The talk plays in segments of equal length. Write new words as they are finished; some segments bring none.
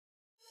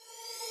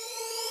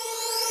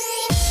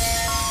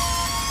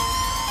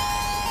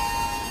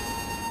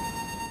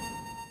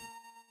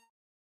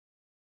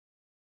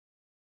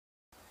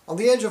On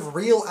the edge of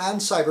real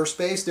and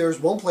cyberspace, there's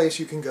one place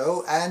you can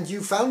go, and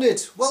you found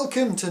it.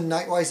 Welcome to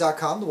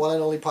Knightwise.com, the one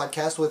and only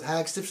podcast with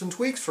hacks, tips, and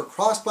tweaks for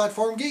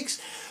cross-platform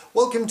geeks.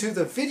 Welcome to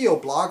the video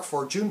blog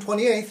for June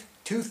 28th,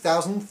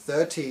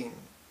 2013.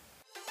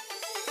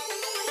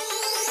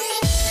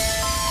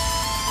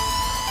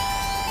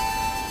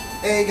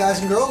 Hey guys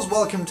and girls,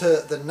 welcome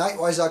to the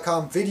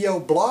Knightwise.com video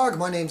blog.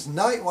 My name's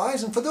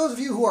Knightwise, and for those of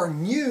you who are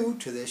new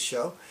to this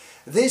show,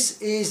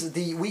 this is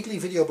the weekly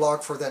video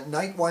blog for the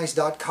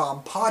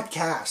Knightwise.com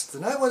podcast. The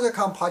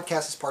Knightwise.com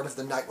podcast is part of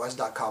the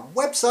Knightwise.com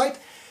website,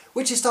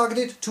 which is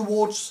targeted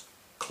towards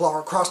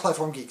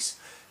cross-platform geeks.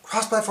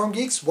 Cross-platform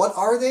geeks, what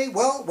are they?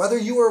 Well, whether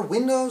you are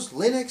Windows,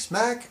 Linux,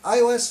 Mac,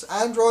 iOS,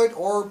 Android,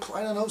 or,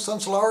 I don't know,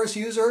 Sun Solaris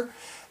user,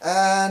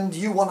 and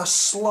you want to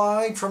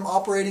slide from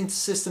operating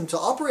system to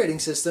operating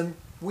system,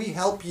 we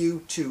help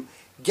you to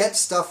get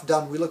stuff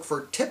done. We look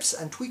for tips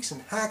and tweaks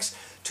and hacks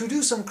to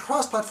do some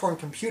cross-platform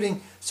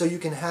computing so you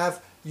can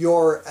have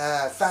your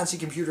fancy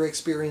computer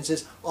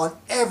experiences on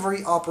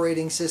every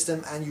operating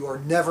system and you are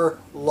never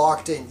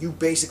locked in. You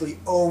basically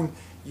own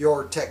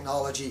your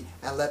technology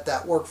and let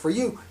that work for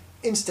you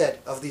instead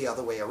of the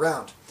other way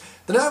around.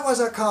 The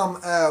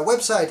Knightwise.com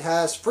website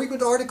has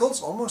frequent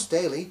articles, almost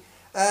daily,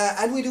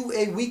 and we do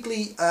a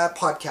weekly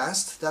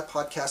podcast. That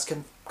podcast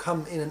can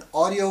come in an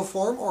audio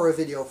form or a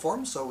video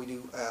form. So we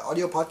do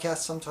audio podcasts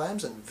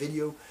sometimes and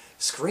video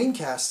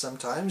screencasts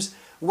sometimes,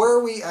 where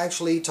we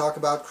actually talk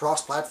about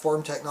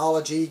cross-platform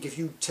technology, give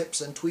you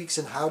tips and tweaks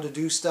and how to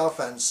do stuff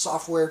and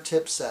software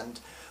tips. And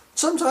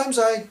sometimes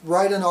I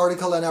write an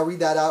article and I read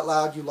that out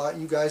loud.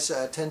 You guys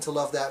tend to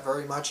love that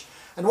very much.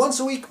 And once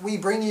a week we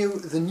bring you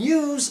the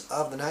news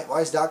of the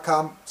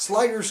Knightwise.com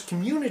sliders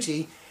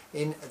community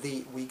in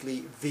the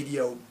weekly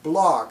video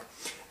blog.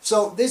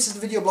 So this is the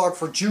video blog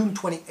for June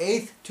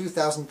 28th,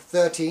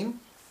 2013.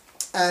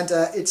 And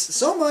it's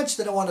so much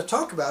that I want to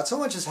talk about, so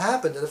much has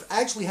happened that I've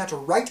actually had to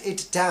write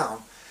it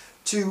down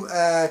to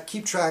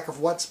keep track of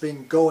what's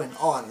been going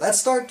on. Let's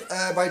start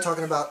by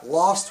talking about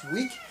last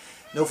week.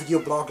 No video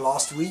blog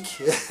last week.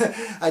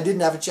 I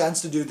didn't have a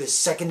chance to do the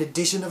second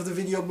edition of the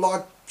video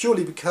blog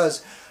purely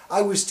because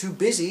I was too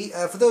busy.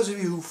 For those of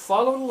you who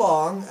followed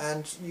along,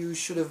 and you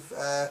should have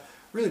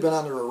really been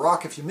under a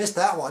rock if you missed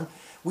that one,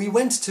 we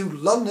went to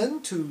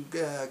London to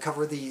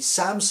cover the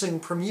Samsung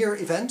Premiere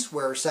event,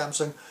 where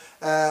Samsung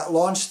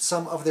launched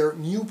some of their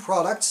new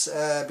products,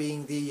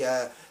 being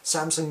the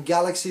Samsung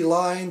Galaxy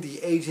line, the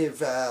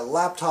ATIV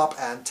laptop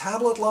and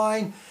tablet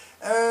line,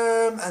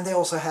 and they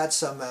also had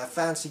some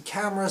fancy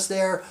cameras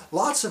there,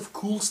 lots of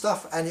cool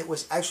stuff, and it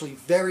was actually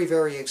very,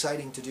 very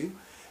exciting to do.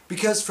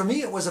 Because for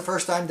me it was the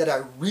first time that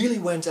I really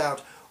went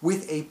out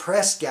with a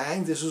press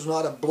gang. This was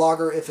not a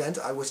blogger event.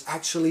 I was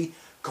actually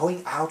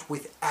going out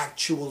with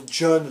actual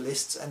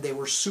journalists, and they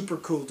were super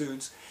cool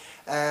dudes.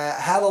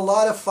 Had a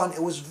lot of fun.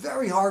 It was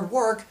very hard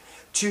work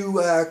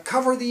to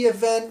cover the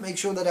event, make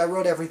sure that I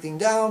wrote everything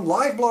down,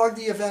 live blog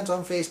the event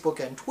on Facebook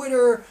and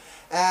Twitter,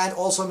 and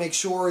also make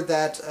sure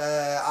that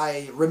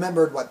I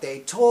remembered what they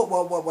told,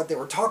 what they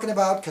were talking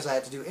about, because I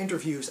had to do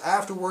interviews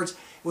afterwards.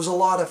 It was a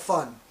lot of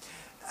fun.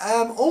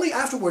 Only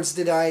afterwards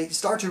did I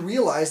start to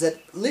realize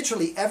that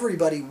literally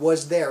everybody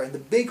was there in the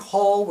big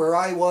hall where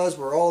I was,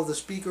 where all of the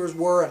speakers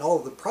were and all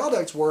of the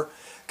products were.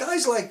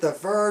 Guys like The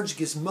Verge,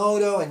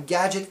 Gizmodo, and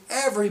Gadget,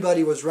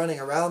 everybody was running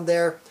around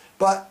there.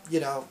 But, you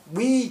know,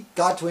 we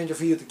got to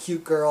interview the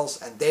cute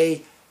girls and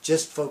they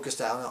just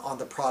focused on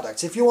the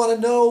products. If you want to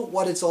know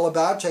what it's all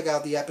about, check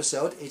out the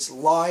episode. It's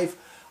live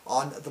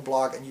on the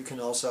blog and you can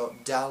also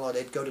download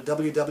it. Go to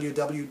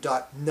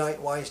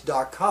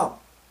www.knightwise.com.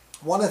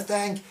 I want to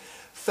thank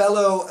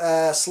fellow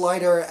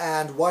slider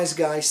and wise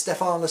guy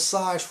Stefan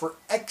Lesage for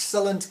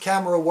excellent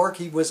camera work.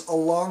 He was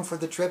along for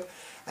the trip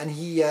and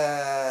he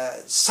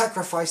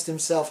sacrificed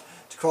himself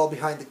to crawl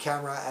behind the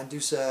camera and do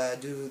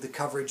the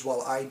coverage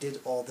while I did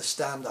all the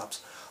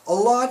stand-ups. A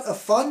lot of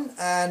fun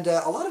and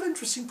a lot of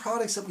interesting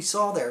products that we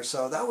saw there,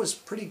 so that was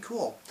pretty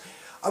cool.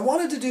 I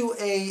wanted to do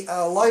a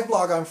live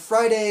blog on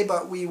Friday,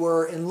 but we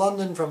were in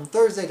London from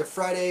Thursday to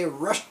Friday,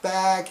 rushed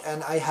back,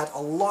 and I had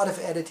a lot of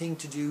editing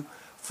to do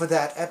for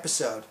that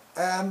episode.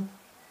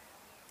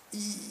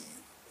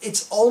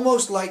 It's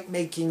almost like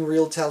making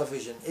real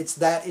television. It's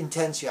that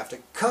intense. You have to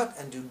cut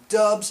and do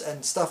dubs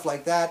and stuff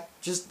like that.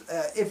 Just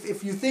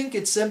if you think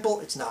it's simple,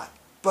 it's not.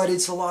 But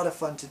it's a lot of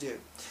fun to do.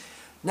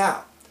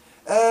 Now,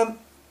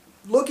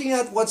 looking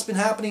at what's been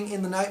happening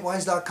in the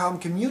Knightwise.com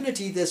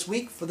community this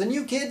week, for the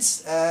new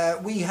kids,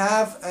 we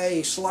have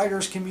a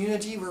sliders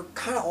community. We're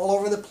kind of all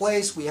over the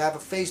place. We have a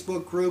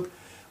Facebook group.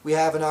 We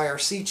have an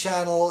IRC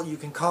channel. You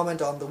can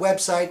comment on the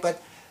website, but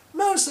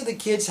most of the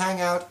kids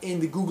hang out in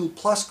the Google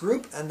Plus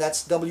group, and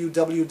that's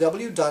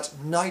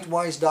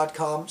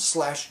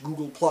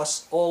www.knightwise.com/Google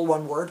Plus, all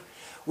one word,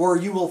 where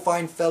you will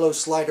find fellow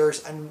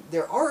sliders, and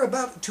there are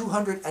about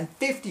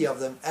 250 of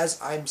them as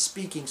I'm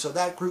speaking, so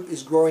that group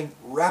is growing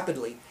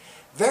rapidly.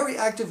 Very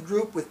active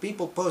group with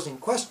people posing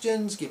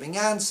questions, giving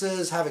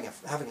answers, having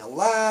a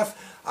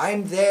laugh.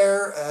 I'm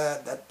there.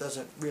 That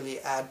doesn't really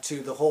add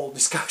to the whole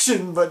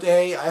discussion, but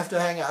hey, I have to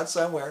hang out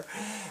somewhere.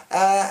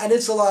 And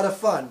it's a lot of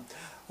fun.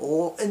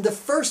 In the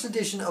first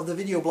edition of the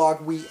video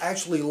blog, we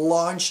actually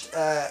launched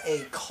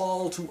a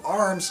call to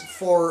arms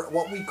for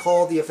what we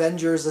call the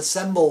Avengers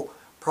Assemble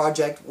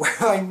project, where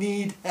I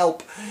need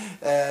help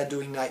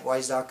doing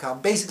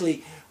Knightwise.com.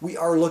 Basically, we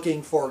are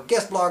looking for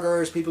guest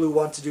bloggers, people who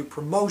want to do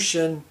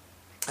promotion,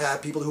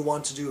 people who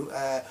want to do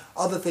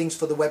other things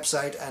for the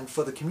website and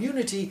for the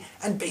community,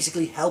 and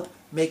basically help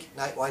make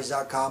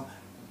Knightwise.com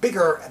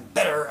bigger and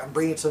better and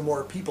bring it to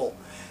more people.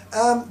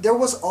 There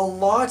was a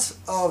lot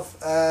of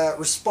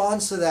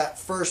response to that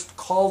first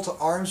call to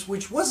arms,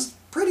 which was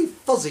pretty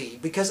fuzzy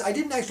because I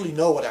didn't actually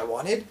know what I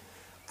wanted,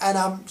 and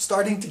I'm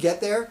starting to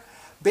get there.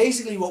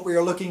 Basically what we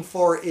are looking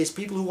for is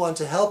people who want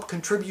to help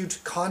contribute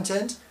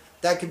content.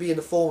 That could be in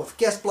the form of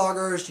guest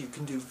bloggers. You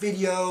can do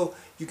video,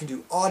 you can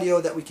do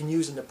audio that we can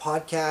use in the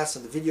podcast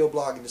and the video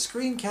blog and the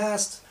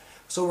screencast.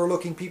 So we're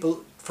looking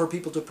for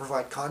people to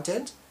provide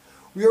content.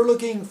 We are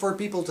looking for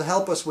people to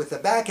help us with the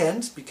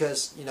backend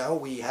because, you know,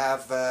 we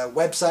have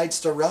websites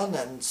to run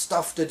and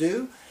stuff to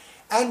do.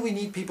 And we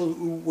need people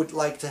who would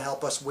like to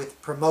help us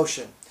with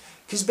promotion.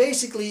 Because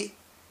basically,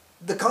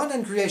 the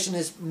content creation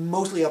is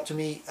mostly up to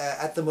me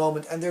at the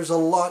moment, and there's a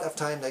lot of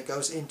time that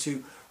goes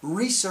into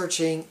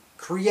researching,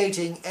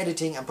 creating,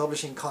 editing, and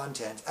publishing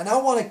content. And I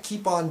want to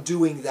keep on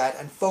doing that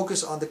and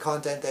focus on the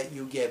content that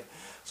you give.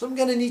 So I'm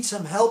going to need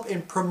some help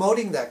in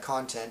promoting that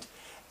content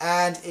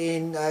and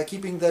in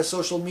keeping the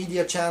social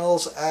media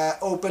channels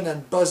open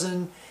and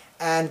buzzing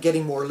and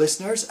getting more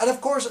listeners. And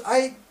of course,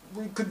 I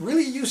could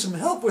really use some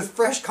help with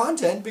fresh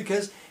content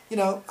because, you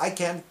know, I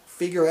can't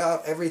figure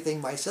out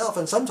everything myself,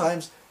 and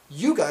sometimes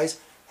you guys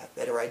have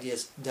better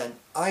ideas than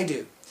I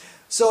do.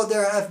 So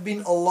there have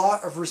been a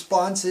lot of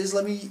responses.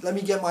 Let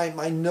me get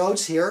my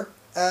notes here.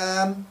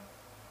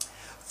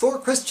 Thor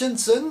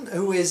Christensen,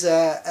 who is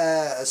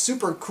a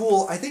super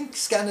cool, I think,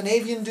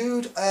 Scandinavian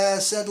dude,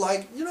 said,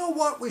 like, you know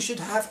what, we should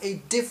have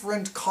a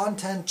different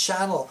content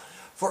channel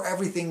for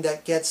everything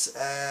that gets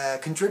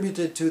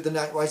contributed to the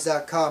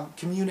Knightwise.com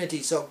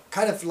community. So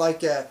kind of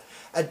like a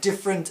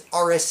different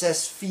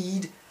RSS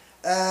feed.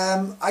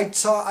 I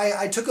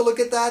took a look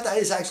at that. That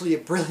is actually a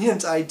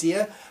brilliant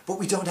idea, but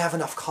we don't have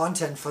enough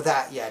content for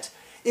that yet.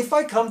 If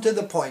I come to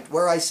the point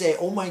where I say,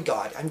 oh my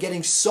god, I'm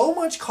getting so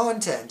much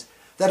content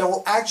that I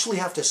will actually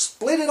have to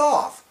split it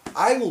off,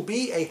 I will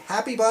be a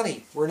happy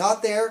bunny. We're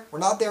not there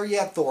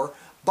yet, Thor,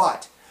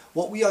 but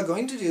what we are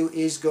going to do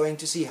is going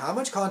to see how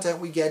much content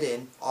we get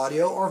in,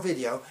 audio or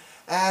video,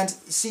 and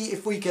see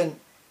if we can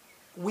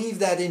weave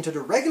that into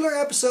the regular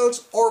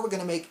episodes, or we're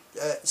going to make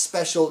a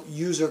special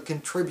user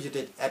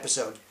contributed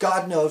episode.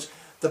 God knows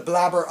the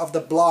blabber of the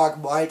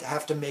blog might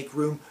have to make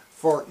room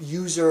for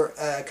user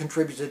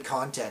contributed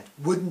content.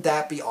 Wouldn't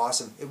that be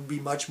awesome? It would be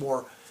much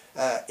more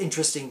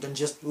interesting than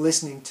just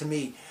listening to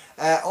me.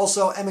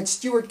 Also, Emmett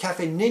Stewart,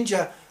 Cafe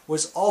Ninja,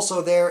 was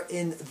also there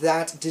in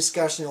that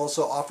discussion. He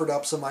also offered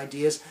up some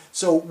ideas.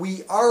 So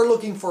we are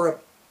looking for a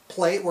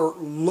plate. We're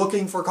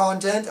looking for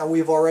content, and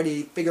we've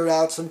already figured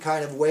out some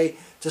kind of way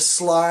to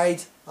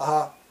slide,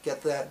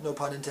 get that, no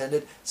pun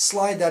intended,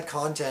 slide that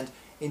content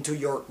into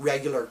your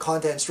regular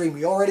content stream.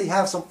 We already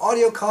have some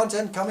audio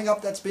content coming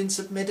up that's been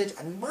submitted,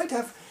 and we might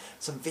have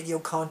some video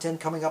content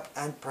coming up,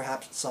 and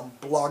perhaps some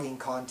blogging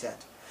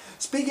content.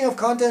 Speaking of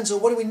content, so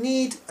what do we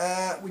need?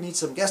 We need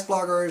some guest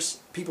bloggers,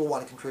 people who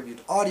want to contribute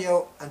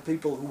audio, and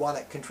people who want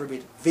to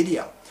contribute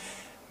video.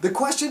 The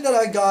question that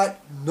I got,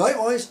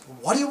 Knightwise,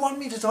 what do you want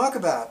me to talk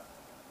about?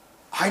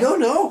 I don't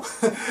know,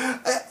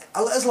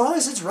 as long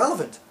as it's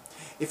relevant.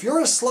 If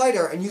you're a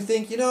slider and you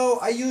think, you know,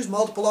 I use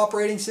multiple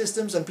operating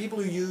systems and people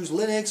who use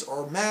Linux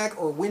or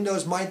Mac or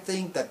Windows might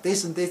think that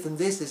this and this and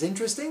this is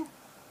interesting,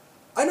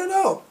 I don't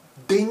know.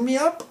 Bing me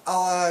up,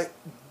 I'll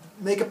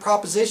make a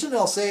proposition,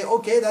 I'll say,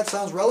 okay, that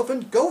sounds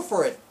relevant, go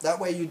for it. That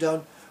way you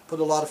don't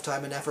put a lot of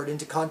time and effort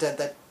into content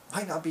that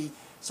might not be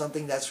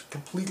something that's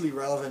completely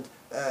relevant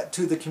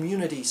to the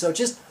community. So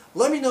just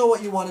let me know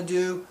what you want to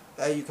do.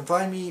 You can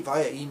find me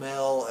via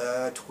email,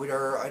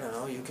 Twitter, I don't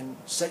know, you can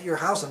set your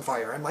house on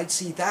fire, I might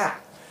see that.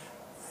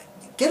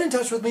 Get in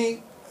touch with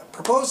me,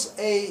 propose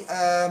a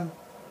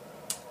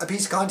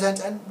piece of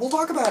content, and we'll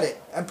talk about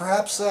it. And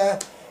perhaps,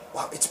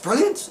 well, it's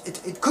brilliant.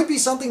 It could be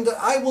something that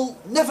I will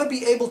never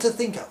be able to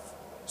think of.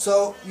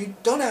 So you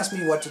don't ask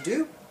me what to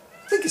do,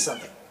 think of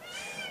something.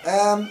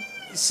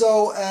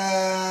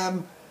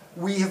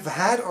 We have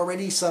had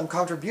already some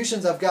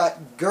contributions. I've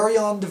got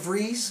Gurion de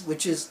Vries,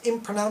 which is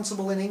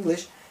impronounceable in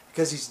English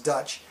because he's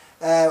Dutch.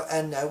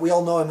 We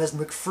all know him as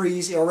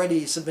McFreeze. He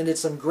already submitted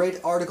some great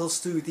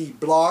articles to the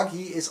blog.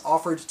 He is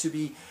offered to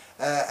be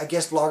a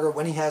guest blogger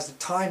when he has the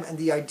time and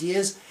the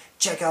ideas.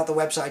 Check out the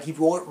website. He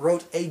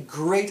wrote a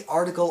great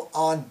article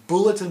on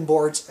bulletin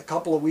boards a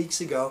couple of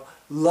weeks ago.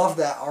 Love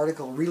that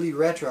article, really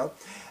retro.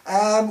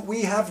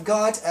 We have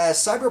got a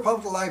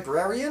Cyberpunk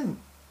Librarian,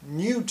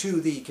 new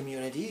to the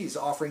community. He's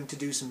offering to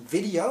do some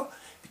video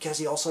because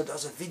he also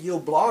does a video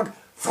blog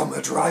from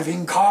a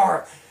driving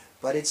car,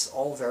 but it's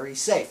all very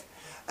safe.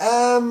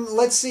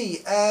 Let's see.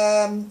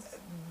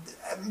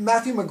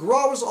 Matthew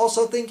McGraw was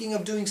also thinking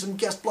of doing some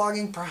guest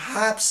blogging.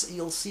 Perhaps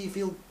you'll see if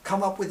he'll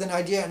come up with an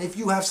idea. And if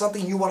you have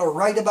something you want to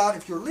write about,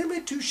 if you're a little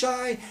bit too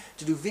shy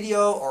to do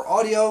video or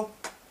audio,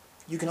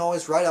 you can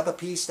always write up a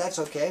piece. That's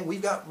okay.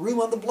 We've got room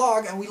on the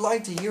blog, and we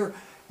like to hear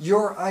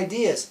your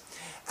ideas.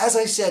 As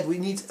I said, we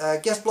need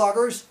guest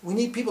bloggers. We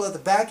need people at the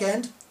back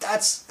end.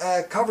 That's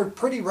covered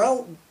pretty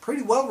well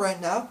right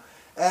now.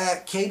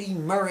 Katie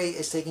Murray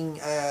is taking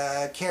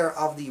care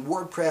of the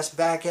WordPress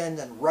backend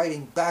and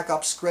writing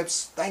backup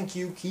scripts. Thank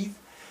you, Keith.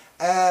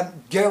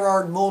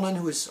 Gerard Monen,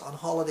 who is on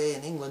holiday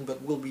in England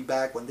but will be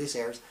back when this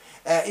airs,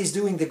 is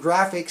doing the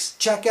graphics.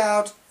 Check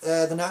out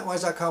the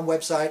Knightwise.com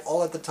website.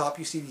 All at the top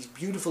you see these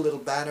beautiful little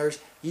banners.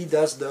 He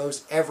does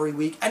those every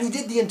week. And he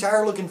did the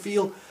entire look and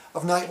feel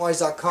of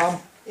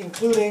Knightwise.com,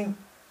 including,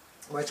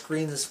 my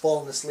screen has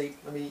fallen asleep,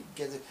 let me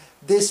get it,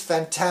 this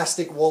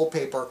fantastic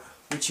wallpaper,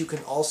 which you can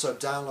also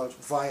download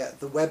via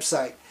the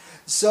website.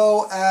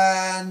 So,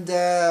 and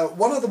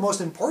one of the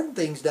most important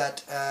things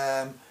that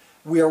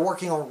we are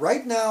working on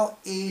right now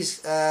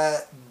is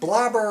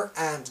Blabber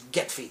and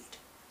Getfeed.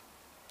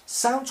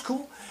 Sounds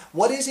cool?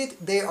 What is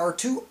it? They are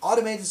two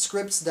automated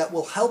scripts that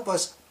will help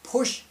us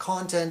push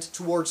content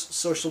towards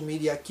social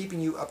media,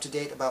 keeping you up to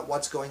date about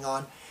what's going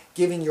on,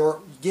 giving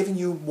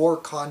you more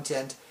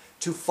content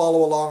to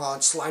follow along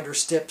on, slider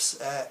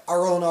tips,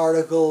 our own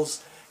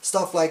articles,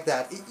 stuff like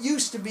that. It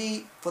used to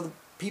be, for the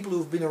people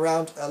who've been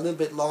around a little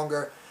bit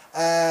longer,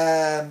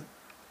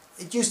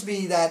 it used to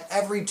be that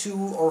every 2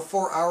 or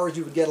 4 hours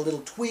you would get a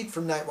little tweet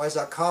from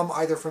Knightwise.com,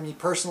 either from me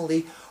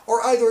personally,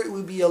 or either it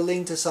would be a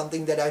link to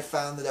something that I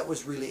found that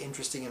was really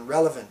interesting and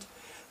relevant.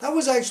 That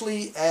was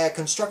actually a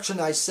construction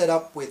I set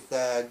up with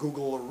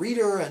Google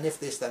Reader and if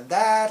this then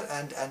that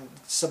and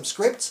some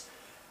scripts.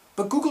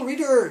 But Google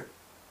Reader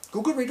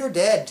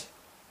dead.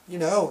 You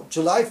know,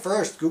 July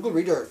 1st, Google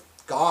Reader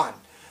gone.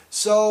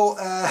 So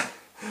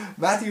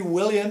Matthew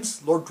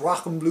Williams, Lord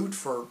Drachenblut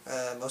for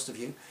most of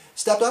you,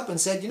 stepped up and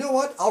said, you know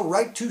what, I'll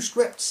write 2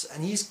 scripts.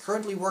 And he's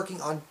currently working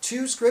on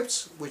 2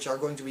 scripts, which are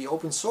going to be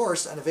open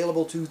source and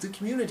available to the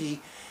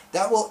community,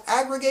 that will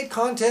aggregate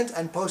content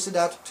and post it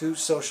out to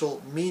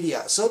social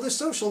media. So the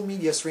social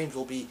media streams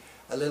will be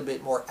a little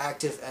bit more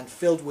active and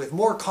filled with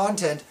more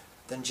content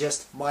than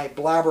just my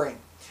blabbering.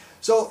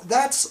 So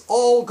that's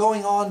all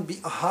going on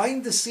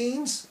behind the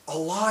scenes, a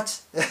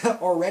lot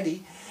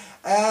already.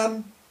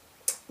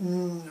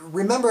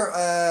 Remember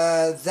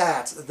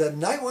that the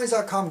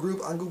Knightwise.com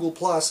group on Google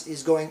Plus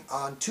is going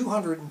on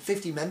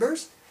 250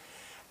 members.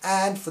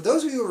 And for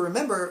those of you who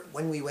remember,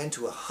 when we went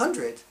to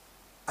 100,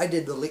 I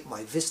did the Lick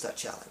My Vista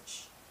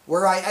challenge,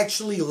 where I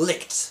actually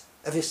licked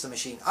a Vista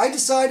machine. I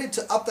decided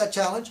to up that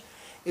challenge.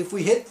 If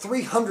we hit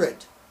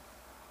 300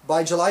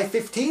 by July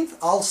 15th,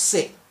 I'll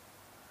sing.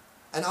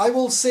 And I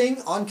will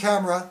sing on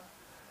camera,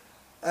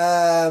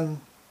 and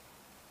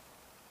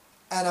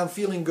I'm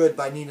Feeling Good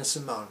by Nina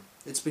Simone.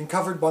 It's been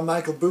covered by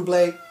Michael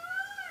Bublé.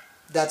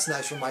 That's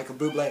nice for Michael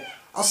Bublé.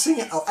 I'll sing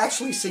it. I'll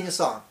actually sing a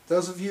song.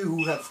 Those of you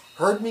who have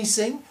heard me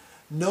sing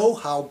know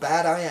how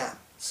bad I am.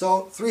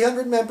 So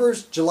 300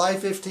 members, July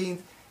 15th.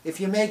 If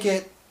you make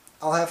it,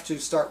 I'll have to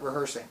start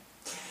rehearsing.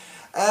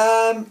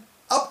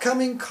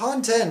 Upcoming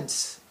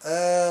content.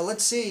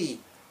 Let's see.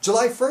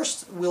 July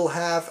 1st, we'll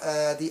have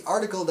the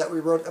article that we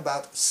wrote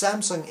about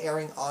Samsung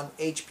airing on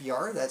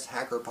HPR, that's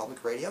Hacker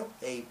Public Radio,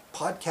 a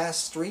podcast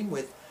stream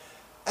with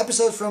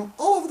episodes from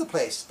all over the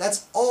place.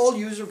 That's all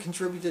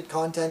user-contributed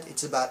content.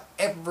 It's about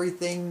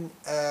everything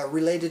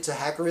related to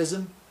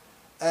hackerism.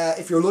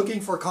 If you're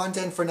looking for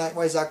content for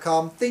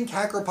Knightwise.com, think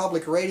Hacker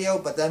Public Radio,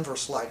 but then for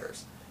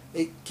sliders.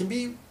 It can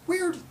be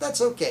weird,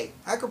 that's okay.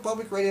 Hacker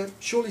Public Radio,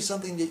 surely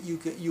something that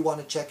you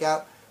want to check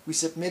out. We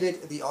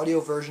submitted the audio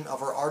version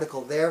of our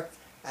article there,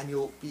 and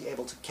you'll be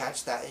able to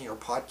catch that in your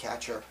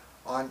podcatcher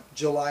on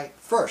July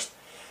 1st.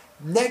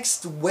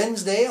 Next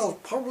Wednesday, I'll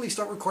probably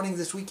start recording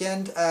this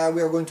weekend,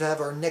 we are going to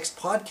have our next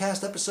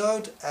podcast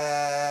episode,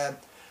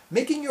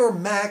 making your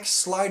Mac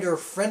slider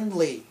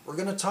friendly. We're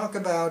going to talk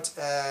about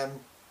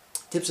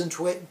tips and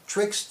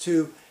tricks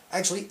to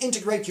actually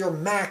integrate your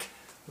Mac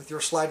with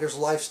your sliders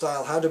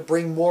lifestyle, how to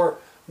bring more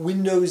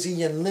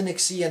Windowsy and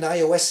Linuxy and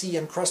iOSy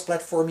and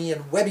cross-platformy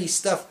and webby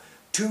stuff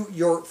to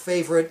your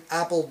favorite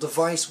Apple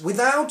device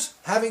without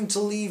having to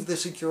leave the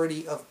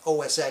security of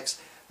OS X.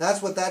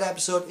 That's what that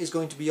episode is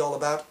going to be all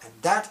about, and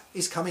that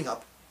is coming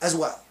up as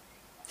well.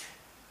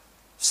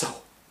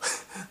 So,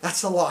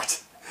 that's a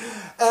lot.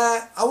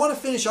 I want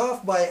to finish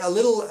off by a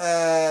little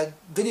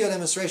video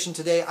demonstration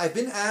today. I've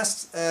been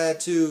asked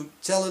to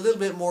tell a little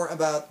bit more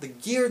about the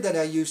gear that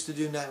I use to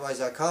do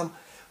Knightwise.com.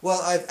 Well,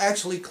 I've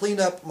actually cleaned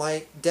up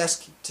my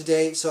desk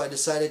today, so I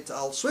decided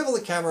I'll swivel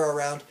the camera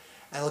around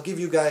and I'll give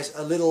you guys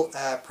a little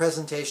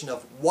presentation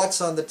of what's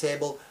on the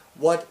table,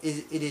 what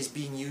it is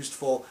being used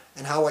for,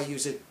 and how I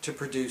use it to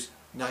produce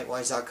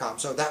Knightwise.com.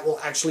 So that will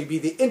actually be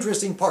the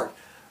interesting part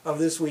of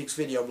this week's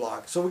video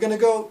blog. So we're going to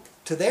go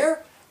to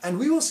there, And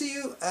we will see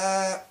you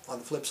on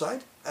the flip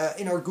side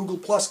in our Google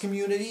Plus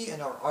community, in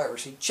our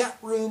IRC chat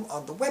room,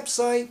 on the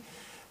website,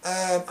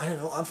 I don't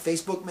know, on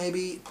Facebook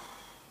maybe.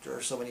 There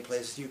are so many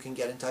places you can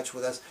get in touch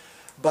with us.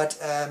 But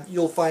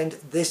you'll find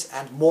this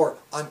and more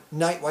on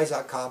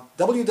Knightwise.com,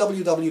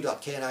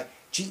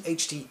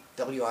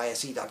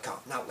 www.knightwise.com.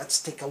 Now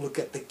let's take a look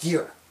at the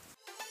gear.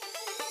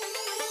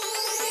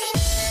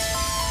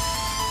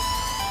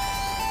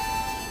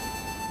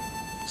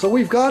 So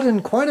we've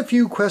gotten quite a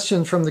few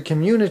questions from the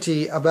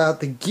community about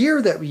the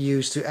gear that we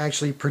use to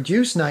actually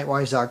produce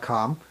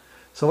Knightwise.com.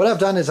 So what I've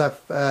done is I've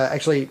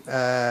actually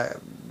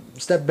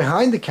stepped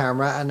behind the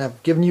camera and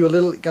I've going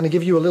to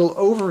give you a little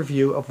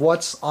overview of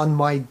what's on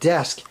my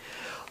desk.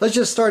 Let's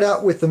just start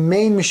out with the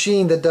main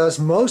machine that does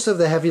most of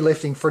the heavy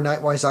lifting for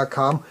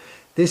Knightwise.com.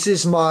 This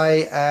is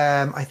my,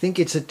 I think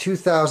it's a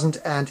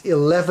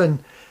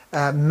 2011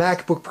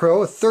 MacBook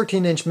Pro, a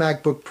 13-inch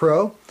MacBook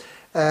Pro.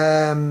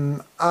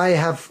 I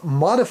have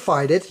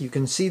modified it, you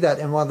can see that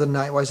in one of the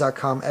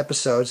Knightwise.com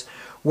episodes,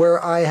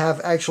 where I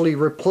have actually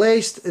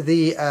replaced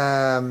the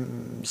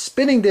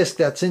spinning disk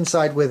that's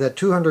inside with a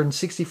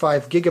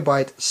 265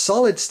 gigabyte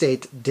solid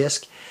state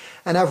disk,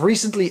 and I've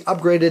recently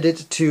upgraded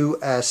it to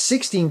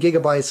 16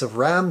 gigabytes of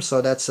RAM,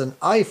 so that's an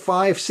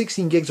i5,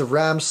 16 gigs of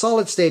RAM,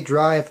 solid state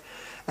drive,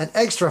 an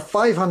extra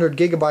 500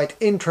 gigabyte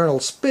internal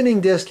spinning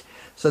disk,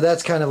 so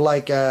that's kind of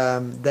like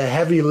the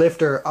heavy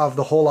lifter of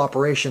the whole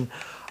operation.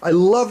 I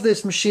love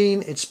this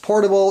machine. It's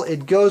portable.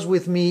 It goes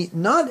with me,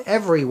 not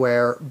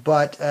everywhere,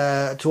 but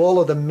to all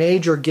of the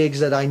major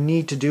gigs that I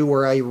need to do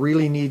where I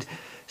really need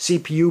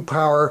CPU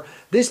power.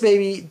 This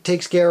baby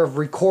takes care of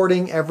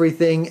recording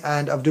everything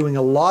and of doing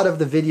a lot of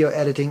the video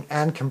editing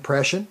and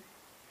compression.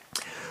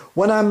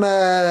 When I'm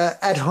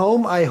at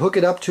home, I hook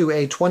it up to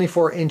a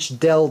 24-inch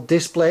Dell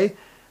display.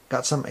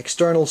 Got some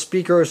external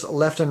speakers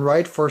left and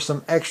right for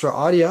some extra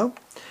audio.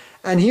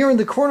 And here in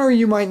the corner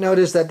you might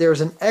notice that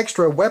there's an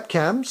extra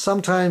webcam.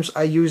 Sometimes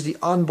I use the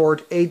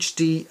onboard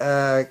HD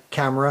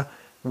camera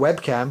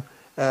webcam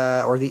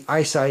or the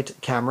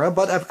iSight camera,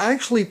 but I've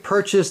actually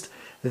purchased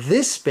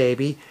this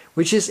baby,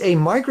 which is a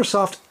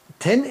Microsoft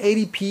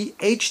 1080p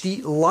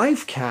HD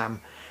live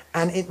cam,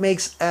 and it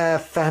makes a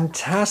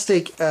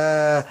fantastic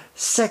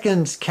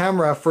second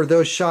camera for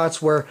those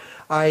shots where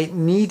I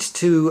need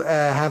to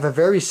have a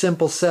very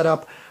simple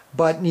setup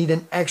but need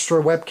an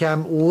extra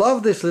webcam.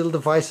 Love this little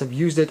device. I've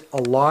used it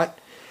a lot.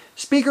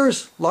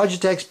 Speakers,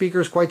 Logitech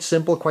speakers, quite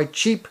simple, quite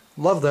cheap.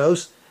 Love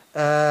those.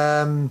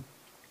 And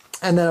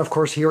then of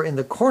course here in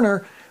the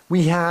corner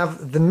we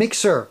have the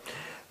mixer.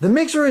 The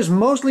mixer is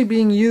mostly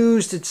being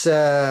used, it's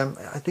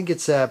I think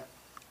it's a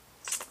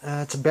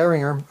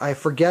Behringer, I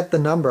forget the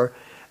number.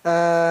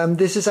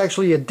 This is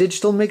actually a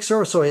digital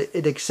mixer, so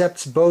it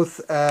accepts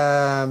both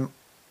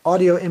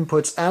audio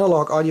inputs,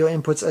 analog audio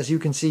inputs, as you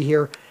can see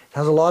here. It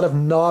has a lot of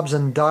knobs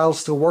and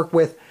dials to work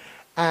with,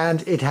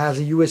 and it has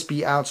a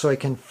USB out so it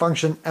can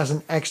function as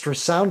an extra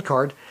sound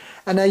card.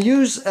 And I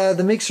use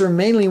the mixer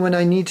mainly when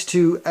I need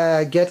to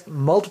get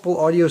multiple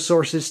audio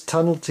sources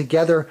tunneled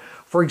together,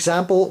 for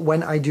example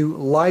when I do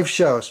live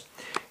shows.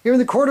 Here in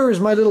the corner is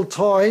my little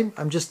toy.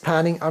 I'm just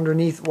panning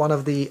underneath one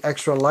of the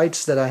extra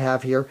lights that I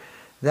have here.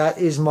 That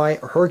is my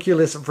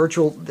Hercules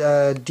Virtual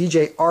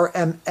DJ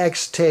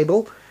RMX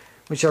table,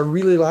 which I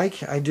really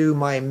like. I do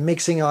my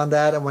mixing on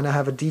that, and when I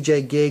have a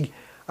DJ gig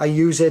I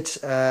use it.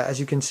 As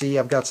you can see,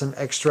 I've got some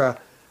extra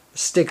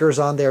stickers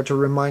on there to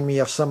remind me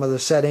of some of the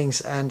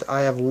settings, and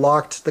I have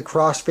locked the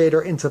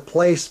crossfader into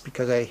place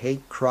because I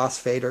hate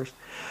crossfaders.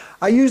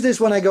 I use this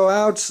when I go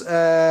out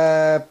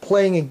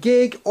playing a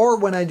gig or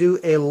when I do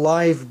a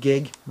live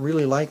gig.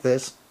 Really like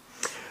this.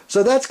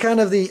 So that's kind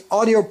of the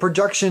audio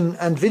production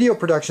and video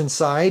production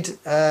side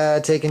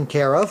taken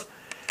care of.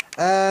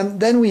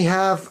 Then we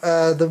have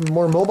the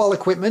more mobile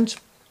equipment.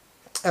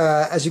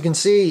 As you can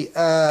see,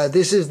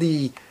 this is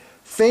the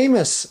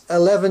famous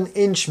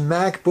 11-inch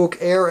MacBook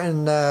Air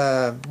and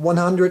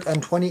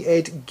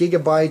 128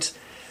 gigabyte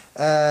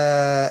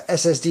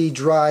SSD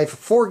drive,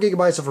 4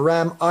 gigabytes of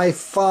RAM,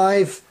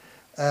 i5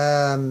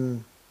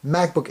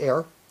 MacBook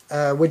Air,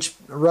 which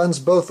runs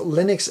both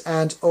Linux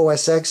and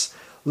OS X.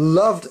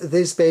 Loved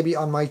this baby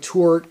on my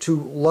tour to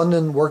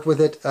London, worked with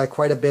it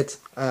quite a bit,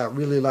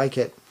 really like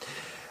it.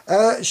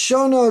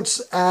 Show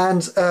notes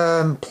and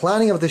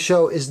planning of the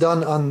show is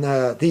done on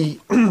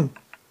the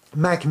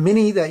Mac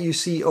Mini that you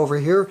see over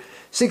here.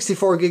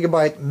 64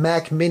 gigabyte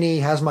Mac Mini,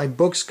 has my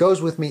books,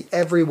 goes with me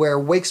everywhere,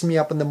 wakes me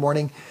up in the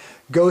morning,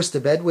 goes to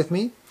bed with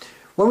me.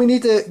 When we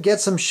need to get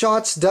some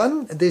shots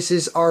done, this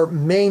is our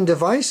main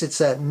device.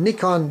 It's a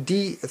Nikon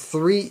it's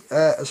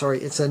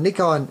a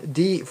Nikon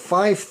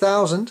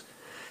D5000.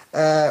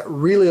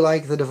 Really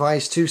like the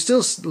device too.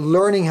 Still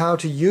learning how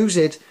to use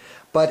it,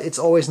 but it's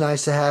always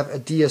nice to have a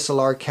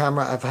DSLR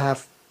camera. I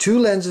have 2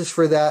 lenses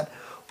for that,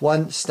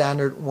 one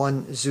standard,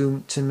 one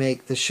zoom to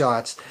make the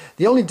shots.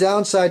 The only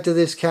downside to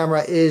this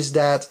camera is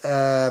that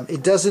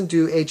it doesn't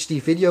do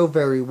HD video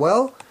very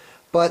well,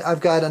 but I've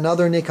got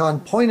another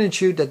Nikon point and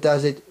shoot that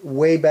does it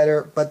way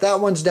better, but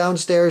that one's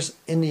downstairs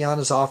in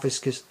Liana's office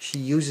because she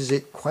uses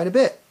it quite a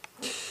bit.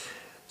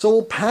 So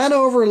we'll pan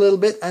over a little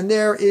bit, and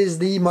there is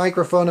the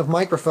microphone of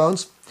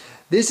microphones.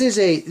 This is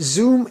a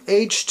Zoom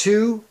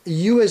H2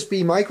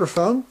 USB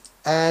microphone,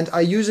 and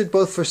I use it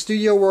both for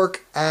studio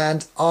work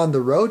and on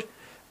the road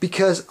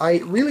because I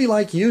really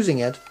like using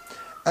it.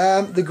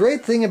 The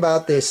great thing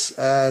about this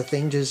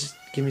thing, just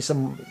give me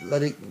some,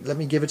 let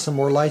me give it some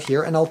more light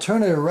here, and I'll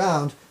turn it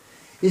around,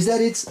 is that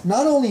it's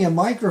not only a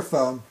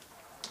microphone,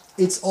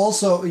 it's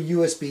also a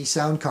USB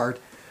sound card.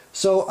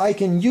 So I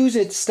can use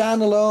it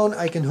standalone,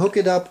 I can hook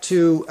it up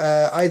to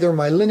either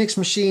my Linux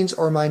machines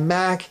or my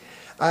Mac,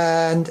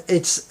 and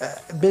it's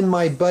been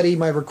my buddy,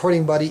 my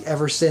recording buddy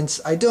ever since.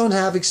 I don't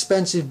have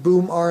expensive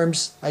boom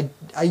arms. I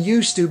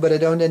used to, but I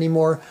don't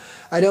anymore.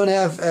 I don't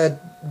have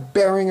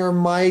Behringer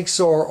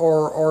mics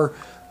or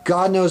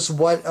God knows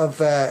what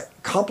of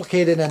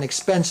complicated and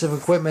expensive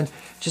equipment,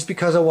 just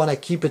because I want to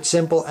keep it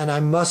simple, and I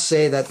must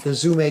say that the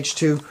Zoom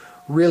H2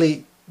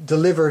 really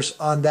delivers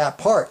on that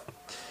part.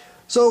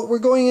 So we're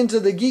going into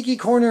the geeky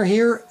corner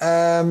here.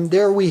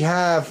 There we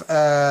have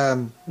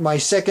my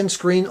second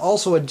screen,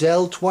 also a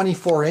Dell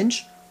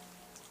 24-inch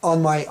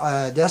on my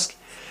desk.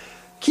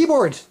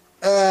 Keyboard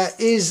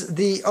is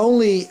the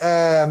only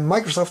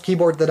Microsoft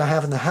keyboard that I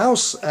have in the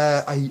house.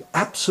 I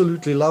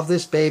absolutely love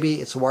this baby.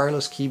 It's a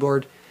wireless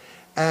keyboard,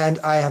 and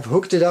I have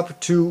hooked it up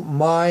to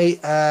my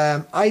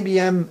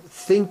IBM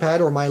ThinkPad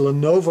or my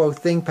Lenovo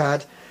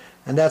ThinkPad,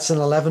 and that's an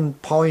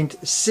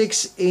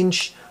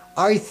 11.6-inch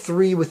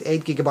i3 with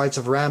 8 gigabytes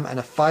of RAM and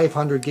a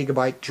 500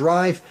 gigabyte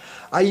drive.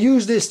 I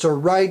use this to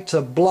write,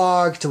 to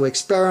blog, to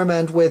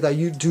experiment with. I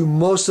do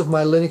most of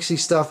my Linuxy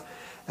stuff.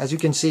 As you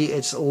can see,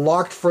 it's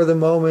locked for the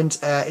moment.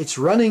 It's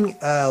running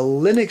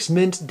Linux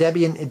Mint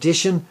Debian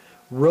Edition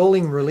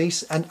rolling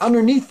release, and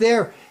underneath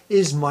there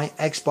is my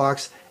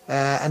Xbox.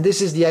 And this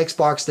is the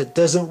Xbox that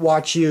doesn't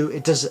watch you.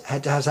 It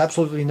has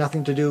absolutely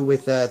nothing to do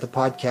with the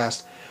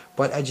podcast,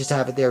 but I just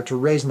have it there to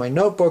raise my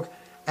notebook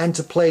and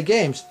to play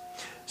games.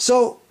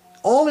 So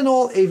all in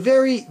all, a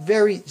very,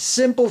 very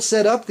simple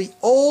setup. The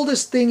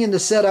oldest thing in the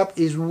setup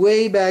is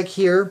way back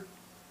here.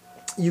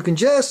 You can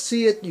just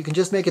see it. You can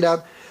just make it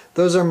out.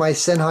 Those are my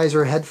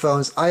Sennheiser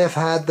headphones. I have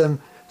had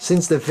them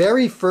since the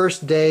very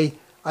first day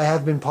I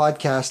have been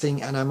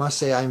podcasting, and I must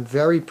say I'm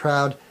very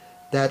proud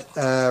that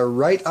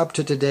right up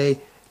to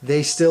today,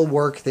 they still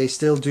work. They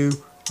still do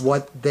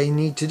what they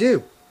need to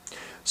do.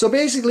 So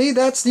basically,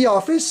 that's the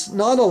office.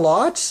 Not a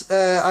lot.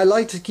 I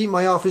like to keep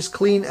my office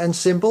clean and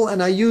simple,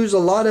 and I use a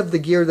lot of the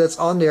gear that's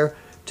on there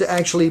to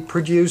actually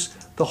produce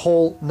the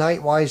whole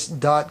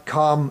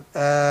Knightwise.com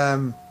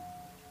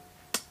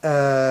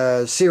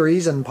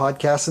series and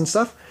podcasts and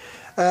stuff.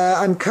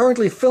 I'm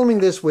currently filming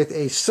this with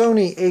a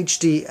Sony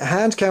HD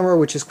hand camera,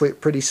 which is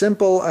pretty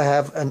simple. I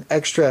have an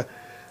extra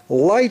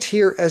light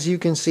here, as you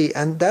can see,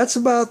 and that's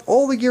about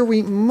all the gear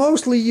we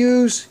mostly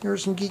use.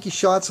 Here's some geeky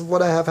shots of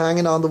what I have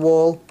hanging on the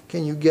wall.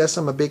 Can you guess?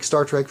 I'm a big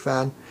Star Trek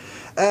fan.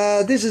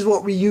 This is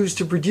what we use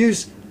to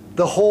produce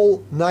the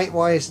whole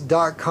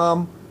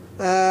Knightwise.com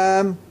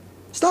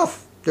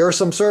stuff. There are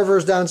some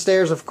servers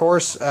downstairs, of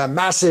course,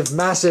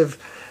 massive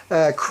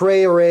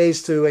Cray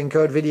arrays to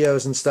encode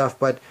videos and stuff,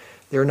 but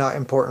they're not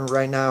important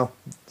right now.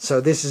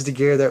 So this is the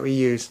gear that we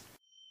use.